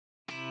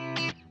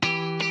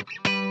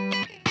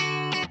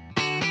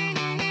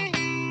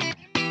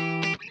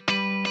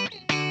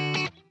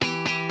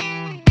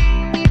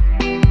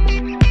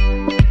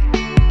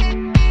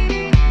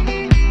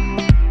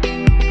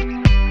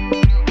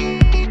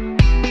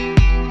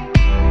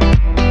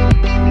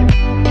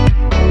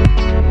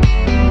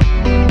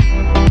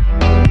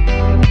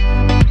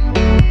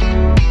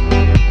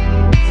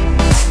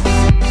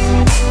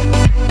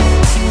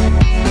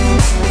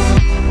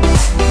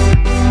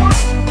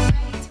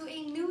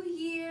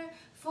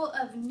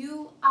of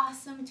new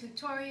awesome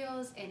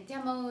tutorials and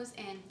demos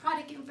and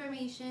product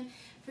information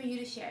for you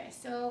to share.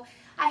 So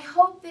I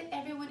hope that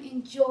everyone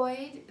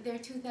enjoyed their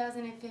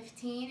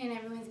 2015 and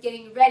everyone's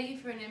getting ready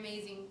for an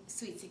amazing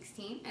Sweet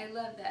 16. I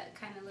love that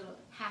kind of little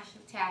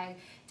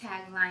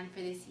tagline for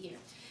this year.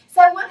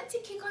 So I wanted to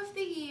kick off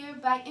the year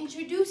by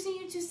introducing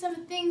you to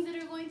some things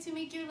that are going to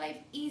make your life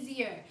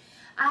easier.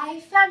 I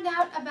found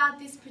out about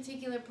this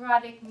particular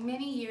product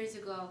many years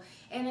ago,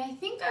 and I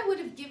think I would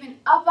have given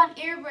up on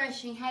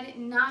airbrushing had it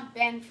not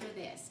been for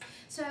this.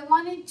 So I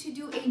wanted to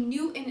do a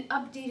new and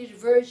updated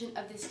version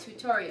of this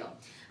tutorial.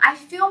 I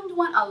filmed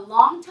one a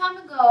long time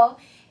ago,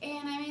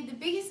 and I made the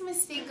biggest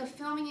mistake of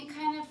filming it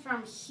kind of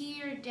from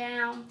here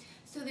down.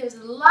 So there's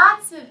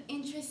lots of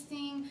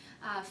interesting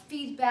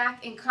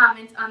feedback and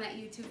comments on that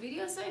YouTube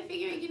video. So I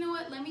figured, you know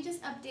what, let me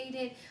just update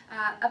it,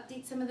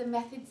 update some of the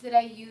methods that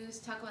I use,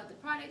 talk about the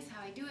products,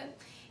 how I do it,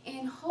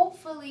 and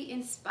hopefully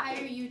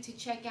inspire you to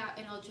check out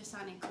an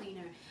ultrasonic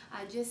cleaner.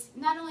 Just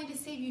not only to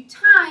save you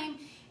time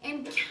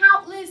and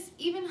countless,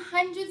 even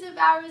hundreds of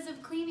hours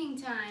of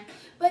cleaning time,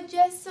 but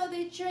just so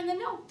that you're in the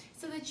know,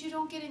 so that you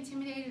don't get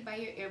intimidated by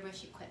your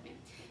airbrush equipment.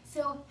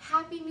 So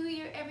Happy New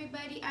Year,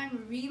 everybody.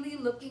 I'm really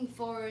looking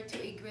forward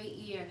to a great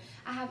year.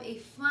 I have a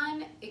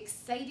fun,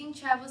 exciting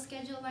travel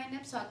schedule lined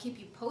up, so I'll keep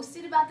you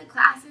posted about the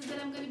classes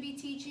that I'm going to be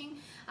teaching.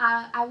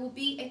 I will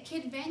be at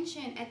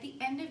Kidvention at the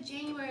end of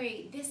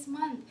January this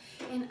month,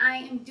 and I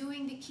am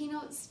doing the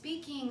keynote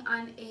speaking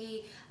on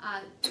a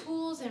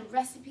tools and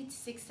recipe to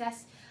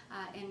success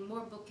and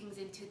more bookings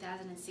in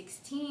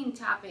 2016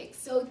 topic.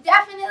 So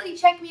definitely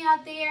check me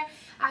out there.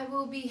 I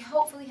will be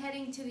hopefully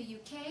heading to the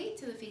UK,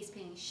 to the face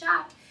painting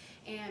shop,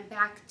 and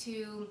back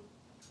to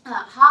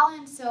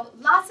Holland. So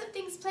lots of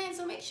things planned.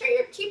 So make sure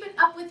you're keeping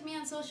up with me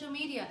on social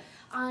media,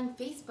 on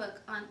Facebook,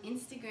 on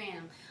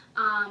Instagram,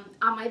 on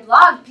my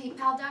blog,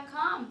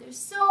 paintpal.com. There's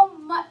so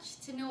much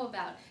to know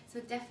about.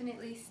 So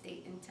definitely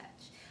stay in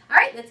touch. All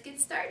right, let's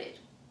get started.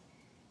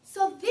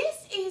 So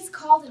this is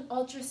called an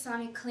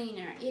ultrasonic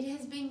cleaner. It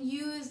has been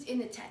used in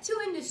the tattoo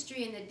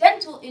industry, in the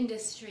dental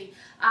industry,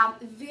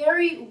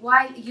 very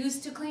wide,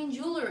 used to clean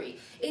jewelry.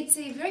 It's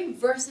a very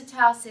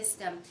versatile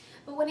system.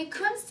 But when it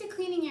comes to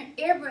cleaning your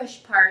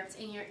airbrush parts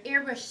and your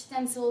airbrush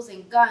stencils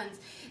and guns,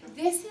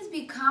 this has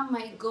become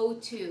my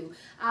go-to.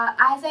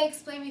 As I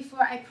explained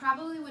before, I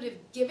probably would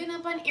have given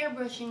up on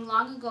airbrushing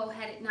long ago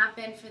had it not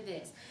been for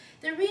this.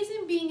 The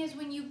reason being is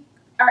when you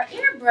are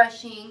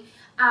airbrushing,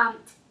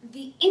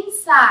 the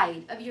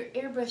inside of your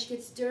airbrush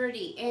gets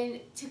dirty, and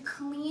to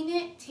clean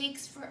it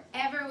takes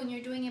forever when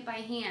you're doing it by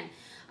hand.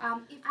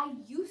 I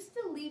used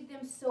to leave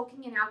them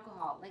soaking in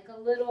alcohol, like a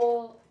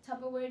little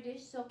Tupperware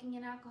dish soaking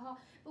in alcohol,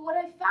 but what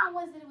I found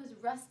was that it was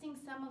rusting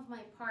some of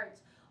my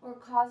parts or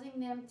causing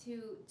them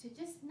to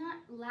just not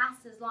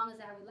last as long as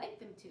I would like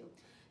them to.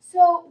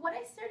 So what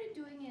I started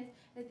doing is,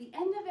 at the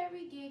end of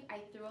every gig, I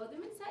throw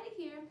them inside of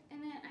here,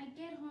 and then I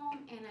get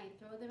home and I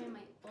throw them in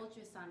my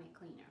ultrasonic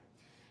cleaner.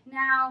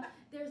 Now,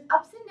 there's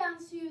ups and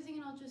downs to using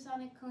an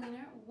ultrasonic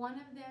cleaner. One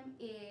of them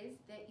is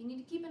that you need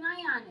to keep an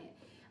eye on it.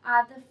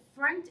 The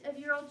front of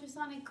your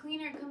ultrasonic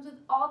cleaner comes with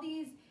all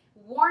these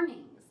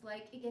warnings,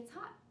 like it gets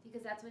hot,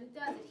 because that's what it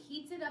does. It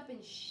heats it up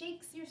and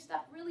shakes your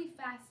stuff really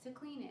fast to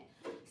clean it.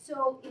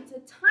 So it's a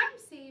time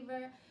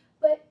saver,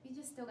 but you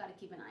just still got to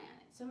keep an eye on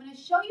it. So I'm going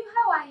to show you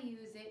how I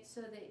use it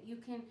so that you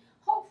can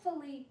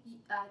hopefully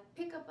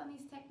pick up on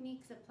these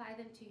techniques, apply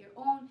them to your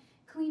own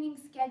cleaning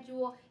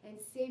schedule, and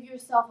save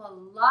yourself a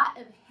lot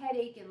of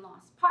headache and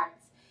lost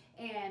parts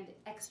and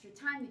extra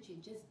time that you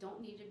just don't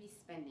need to be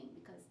spending,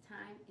 because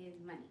time is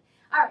money.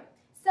 All right,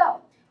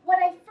 so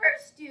what I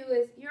first do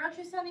is, your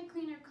ultrasonic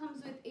cleaner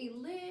comes with a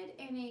lid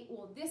and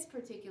this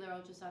particular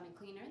ultrasonic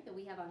cleaner that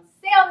we have on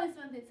sale this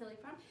month at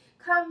Sillyfarm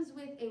comes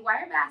with a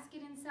wire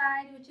basket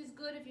inside, which is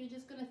good if you're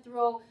just going to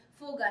throw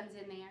full guns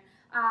in there.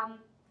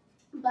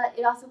 But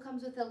it also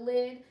comes with a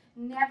lid.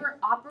 Never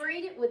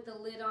operate it with the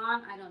lid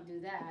on. I don't do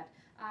that.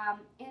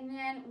 And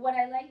then what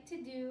I like to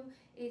do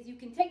is, you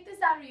can take this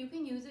out or you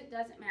can use it.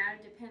 Doesn't matter.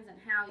 Depends on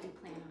how you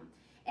plan them.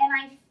 And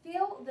I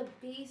fill the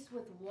base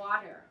with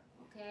water.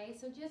 Okay,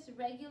 so just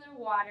regular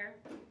water.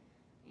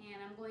 And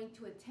I'm going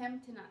to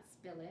attempt to not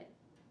spill it.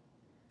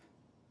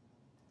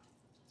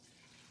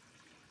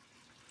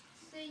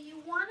 So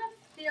you want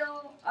to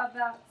fill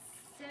about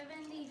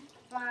 75%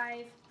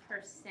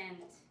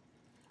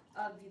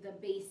 of the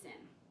basin.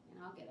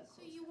 And I'll get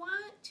a So you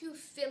want to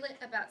fill it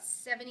about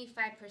 75%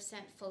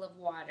 full of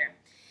water.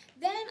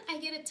 Then I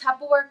get a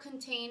Tupperware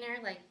container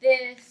like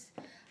this,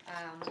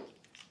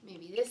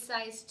 maybe this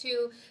size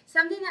too,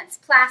 something that's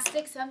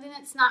plastic, something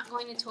that's not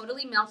going to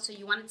totally melt, so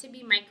you want it to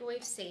be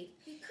microwave safe.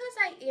 Because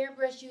I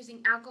airbrush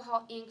using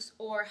alcohol inks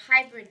or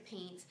hybrid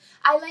paints,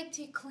 I like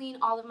to clean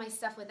all of my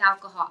stuff with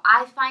alcohol.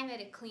 I find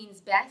that it cleans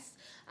best,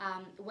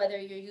 whether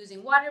you're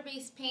using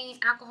water-based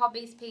paint,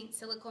 alcohol-based paint,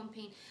 silicone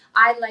paint.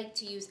 I like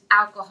to use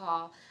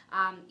alcohol.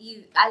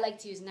 I like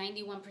to use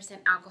 91%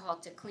 alcohol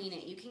to clean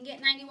it. You can get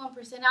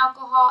 91%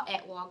 alcohol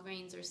at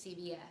Walgreens or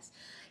CVS.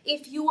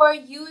 If you are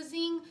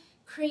using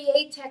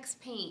Createx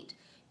paint,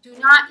 Do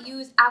not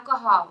use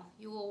alcohol.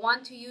 You will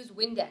want to use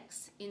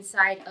Windex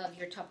inside of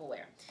your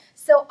Tupperware.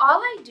 So all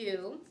I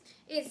do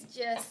is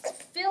just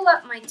fill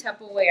up my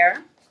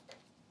Tupperware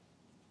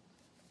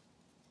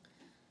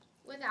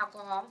with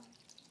alcohol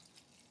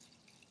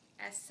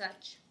as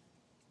such.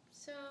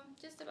 So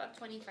just about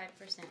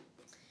 25%.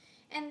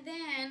 And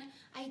then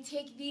I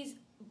take these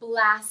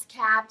blast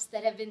caps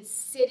that have been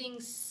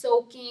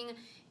soaking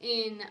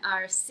in,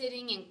 or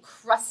sitting and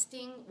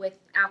crusting with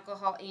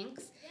alcohol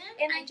inks,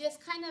 and I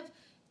just kind of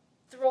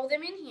throw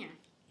them in here,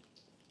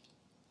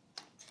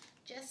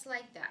 just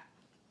like that.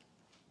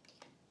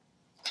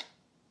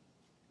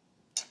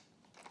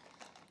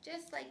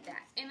 Just like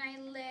that. And I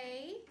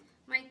lay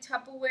my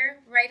Tupperware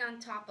right on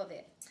top of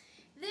it.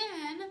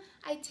 Then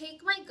I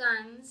take my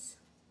guns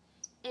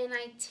and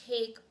I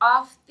take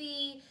off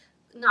the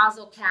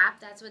nozzle cap.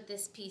 That's what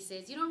this piece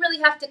is. You don't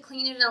really have to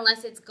clean it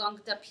unless it's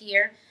gunked up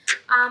here.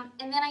 And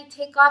then I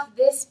take off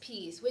this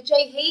piece, which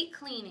I hate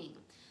cleaning.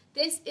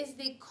 This is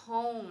the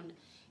cone,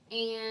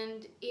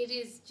 and it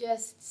is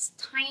just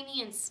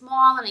tiny and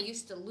small, and I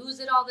used to lose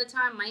it all the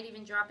time. Might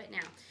even drop it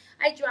now.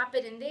 I drop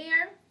it in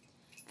there.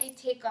 I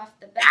take off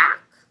the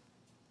back,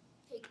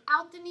 take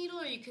out the needle,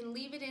 or you can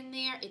leave it in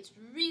there. It's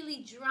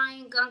really dry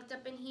and gunked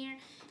up in here,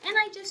 and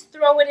I just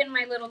throw it in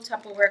my little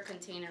Tupperware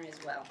container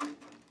as well.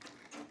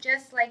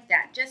 Just like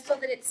that, just so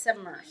that it's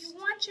submerged. You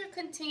want your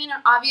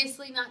container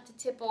obviously not to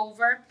tip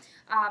over.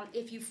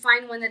 If you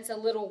find one that's a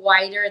little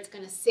wider, it's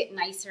going to sit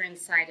nicer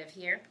inside of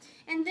here.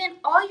 And then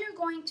all you're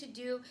going to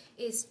do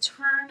is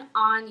turn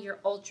on your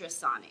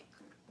ultrasonic.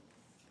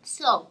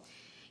 So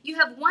you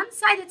have one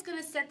side that's going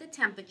to set the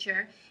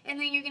temperature, and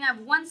then you're going to have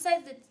one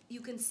side that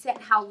you can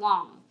set how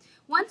long.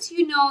 Once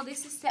you know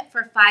this is set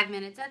for 5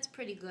 minutes, that's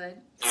pretty good.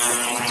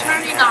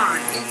 Turn it on.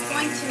 It's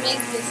going to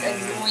make this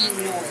annoying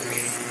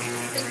noise.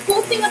 The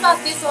cool thing about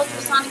this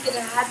ultrasonic is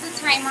it has a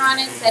timer on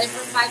it. Set it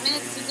for 5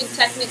 minutes. You can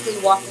technically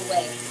walk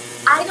away.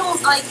 I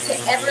don't like to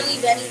ever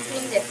leave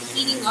anything that's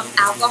heating up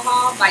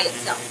alcohol by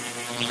itself.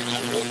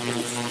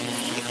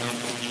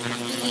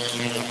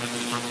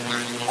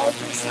 The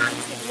ultrasonic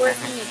is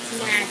working its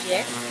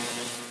magic.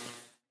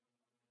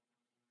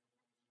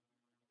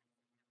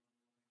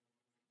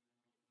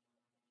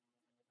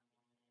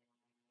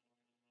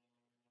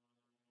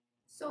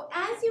 So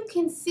as you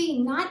can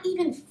see, not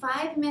even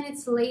 5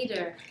 minutes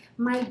later,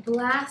 my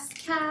blast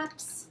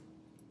caps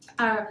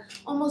are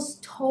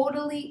almost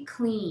totally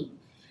clean.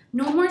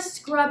 No more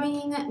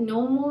scrubbing,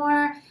 no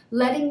more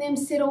letting them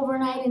sit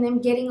overnight and them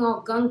getting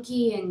all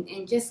gunky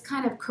and just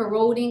kind of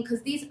corroding,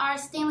 because these are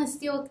stainless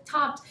steel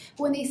tops.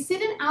 When they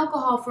sit in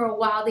alcohol for a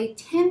while, they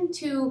tend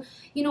to,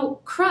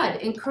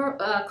 crud and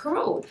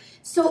corrode.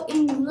 So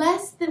in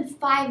less than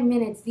 5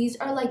 minutes, these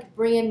are like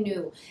brand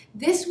new.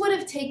 This would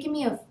have taken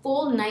me a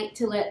full night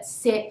to let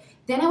sit.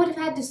 Then I would have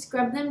had to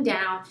scrub them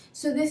down.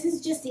 So this is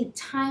just a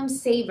time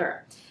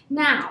saver.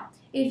 Now,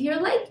 if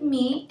you're like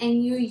me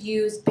and you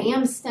use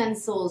BAM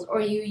stencils or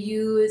you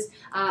use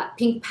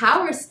Pink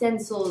Power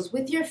stencils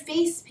with your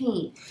face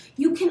paint,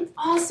 you can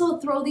also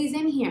throw these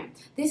in here.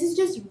 This is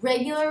just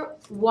regular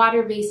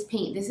water-based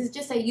paint. This is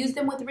just, I use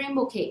them with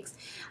rainbow cakes.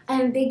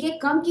 And they get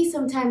gunky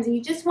sometimes and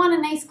you just want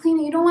a nice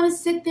cleaning. You don't want to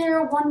sit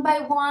there one by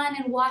one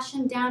and wash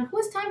them down. Who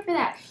has time for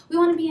that? We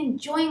want to be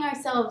enjoying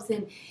ourselves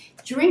and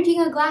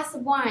drinking a glass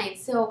of wine.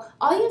 So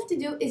all you have to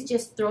do is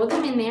just throw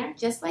them in there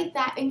just like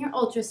that in your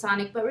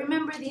ultrasonic. But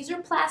remember, these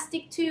are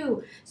plastic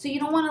too, so you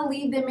don't want to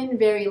leave them in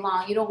very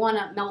long. You don't want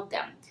to melt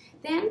them.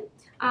 Then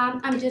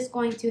I'm just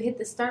going to hit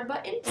the start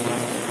button,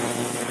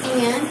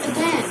 and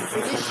again,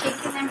 we're just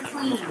shaking them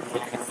clean.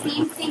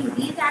 Same thing,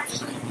 these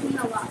actually clean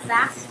a lot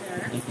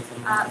faster,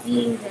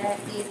 being that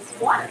it's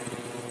water.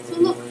 So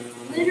look,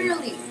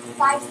 literally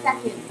 5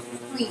 seconds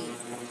clean,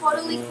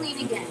 totally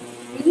clean again.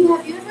 And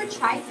have you ever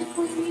tried to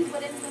clean these?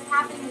 What ends up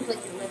happening is like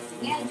you're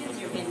lifting edges,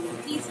 you're getting in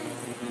pieces.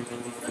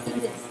 Look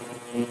at this.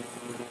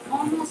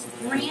 Almost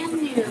brand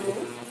new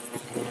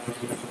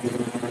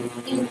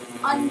in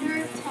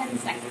under 10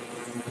 seconds.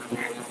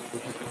 Okay?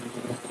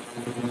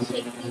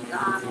 Shake these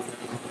off.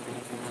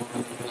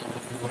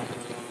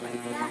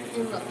 Like that.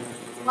 And look.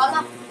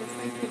 Voila.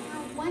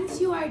 Once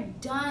you are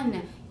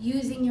done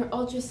using your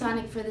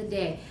ultrasonic for the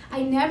day,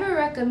 I never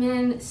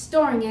recommend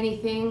storing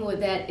anything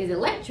that is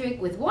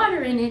electric with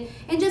water in it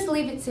and just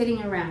leave it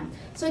sitting around.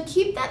 So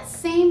keep that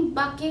same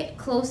bucket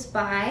close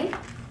by,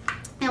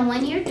 and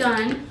when you're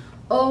done,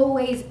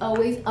 always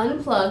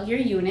unplug your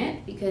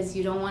unit because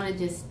you don't want to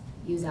just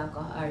use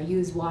alcohol or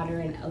use water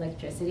and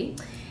electricity.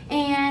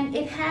 And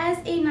it has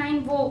a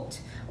 9-volt,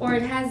 or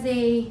it has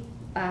a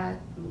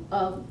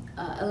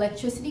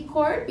electricity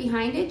cord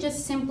behind it.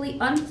 Just simply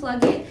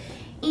unplug it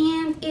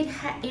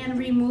and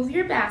remove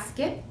your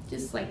basket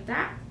just like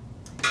that.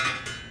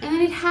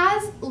 And it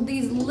has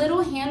these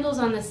little handles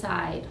on the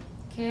side.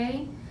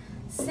 Okay,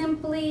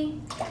 simply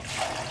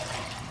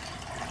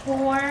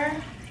pour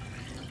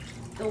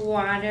the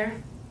water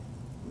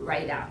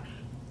right out.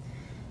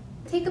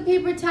 Take a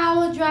paper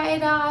towel, dry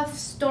it off,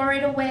 store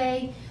it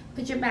away.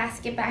 Put your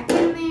basket back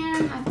in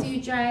there. After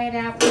you dry it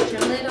out, put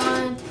your lid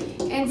on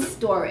and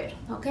store it,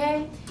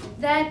 okay?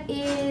 That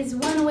is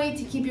one way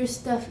to keep your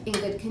stuff in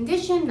good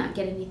condition, not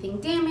get anything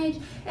damaged,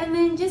 and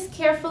then just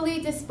carefully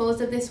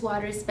dispose of this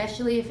water,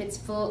 especially if it's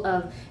full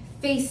of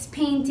face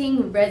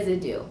painting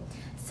residue.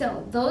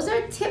 So those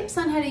are tips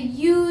on how to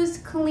use,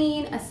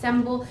 clean,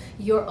 assemble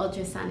your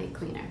ultrasonic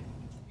cleaner.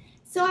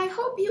 So I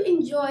hope you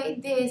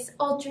enjoyed this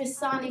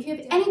ultrasonic. If you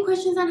have any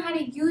questions on how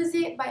to use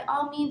it, by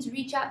all means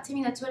reach out to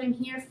me. That's what I'm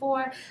here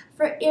for.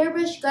 For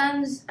airbrush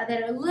guns that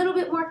are a little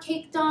bit more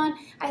caked on,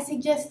 I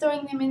suggest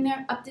throwing them in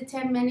there up to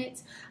 10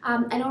 minutes.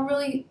 I don't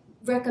really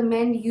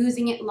recommend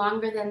using it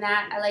longer than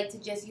that. I like to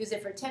just use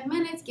it for 10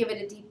 minutes, give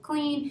it a deep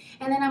clean,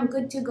 and then I'm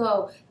good to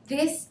go.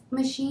 This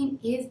machine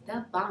is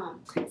the bomb.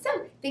 So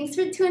thanks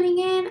for tuning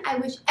in. I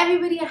wish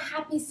everybody a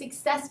happy,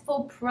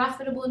 successful,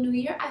 profitable new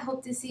year. I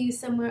hope to see you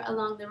somewhere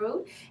along the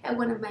road at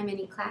one of my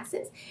many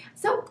classes.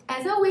 So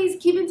as always,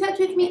 keep in touch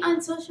with me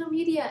on social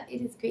media.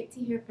 It is great to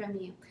hear from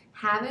you.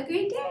 Have a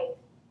great day.